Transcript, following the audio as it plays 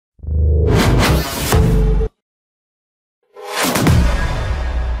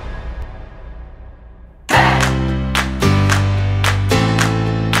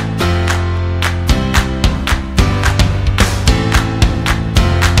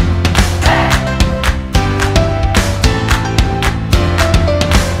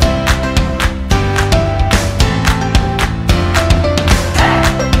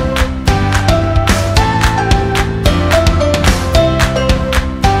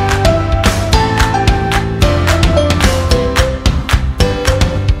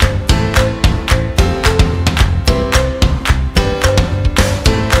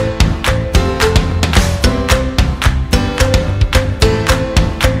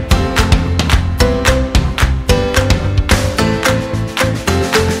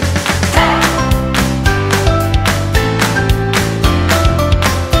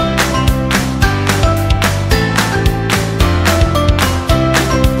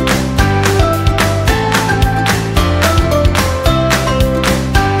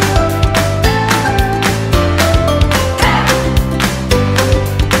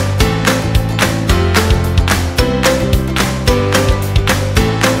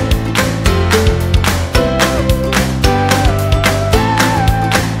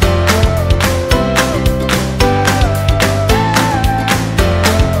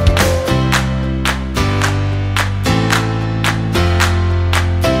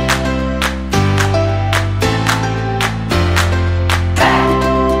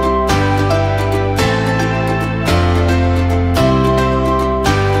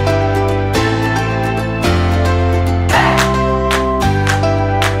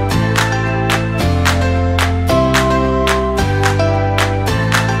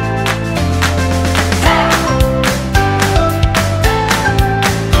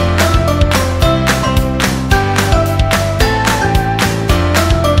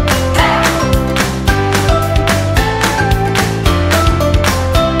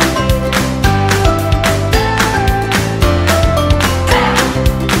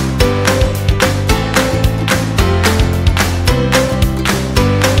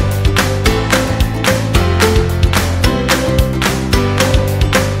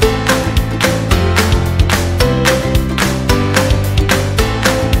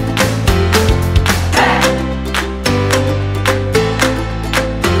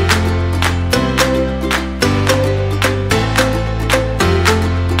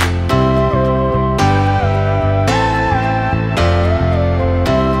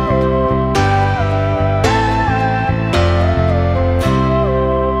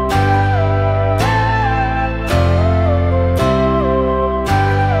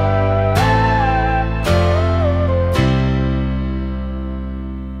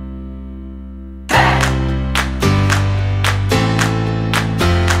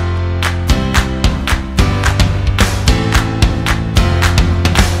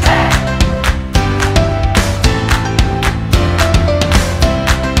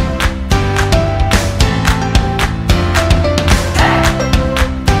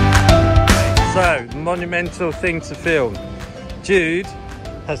monumental thing to film. Jude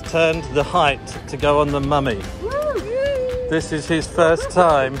has turned the height to go on the mummy. This is his first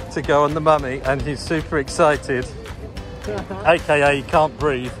time to go on the mummy and he's super excited. AKA he can't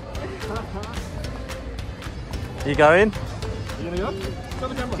breathe. You going? You gonna go? Show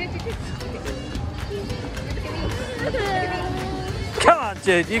the camera. Come on,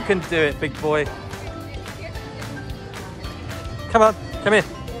 Jude, you can do it, big boy. Come on, come here.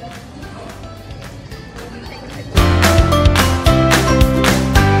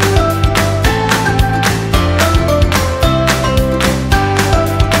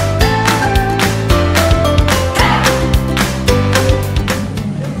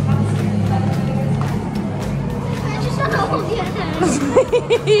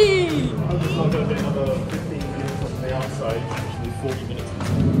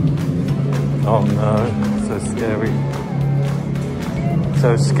 Oh no, so scary.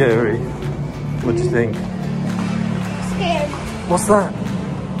 So scary. What do you think? Scared. What's that?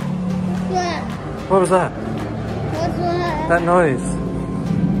 What? What was that? What's that? That noise.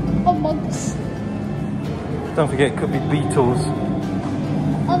 Oh, monks. Don't forget, it could be beetles.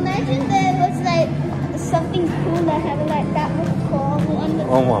 Imagine there was like something cool that had like that was called on the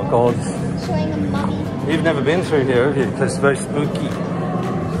Oh my god. showing a mummy. You've never been through here, have you? Because it's very spooky.